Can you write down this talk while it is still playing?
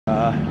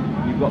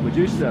got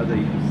Medusa,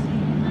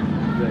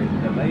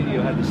 the lady who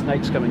had the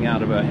snakes coming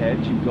out of her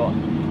head. You've got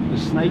the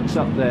snakes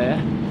up there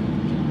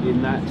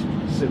in that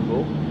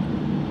symbol.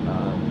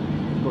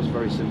 Of course,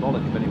 very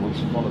symbolic if anyone's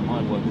followed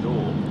my work at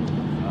all.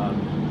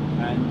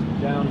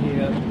 And down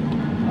here,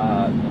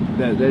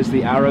 there's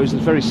the arrows.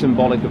 It's very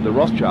symbolic of the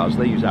Rothschilds.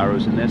 They use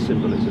arrows in their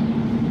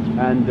symbolism.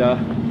 And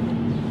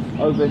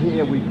over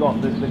here we've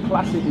got the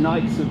classic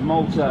Knights of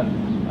Malta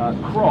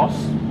cross,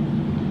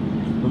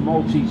 the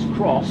Maltese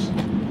cross.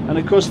 And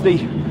of course the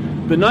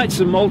Knights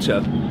of Malta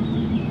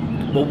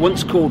were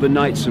once called the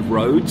Knights of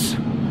Rhodes,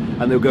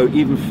 and they'll go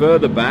even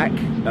further back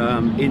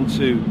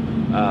into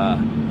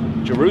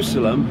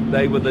Jerusalem.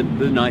 They were the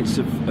Knights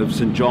of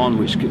St. John,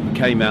 which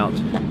came out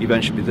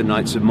eventually the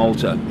Knights of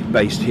Malta,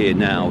 based here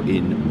now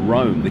in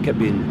Rome. They kept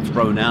being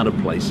thrown out of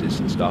places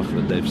and stuff,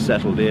 but they've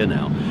settled here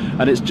now.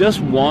 And it's just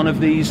one of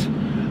these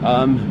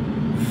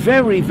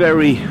very,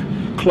 very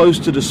close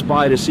to the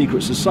spider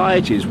secret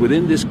societies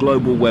within this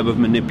global web of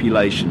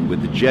manipulation,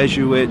 with the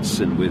Jesuits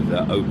and with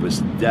Opus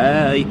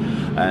Dei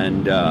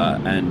and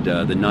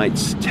the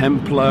Knights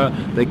Templar.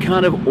 They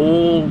kind of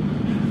all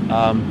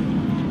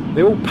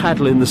they all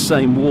paddle in the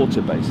same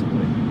water,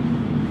 basically.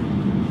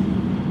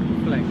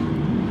 Flag.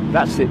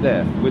 That's it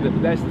there.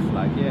 There's the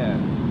flag, yeah.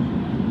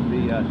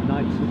 The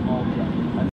Knights of Malta.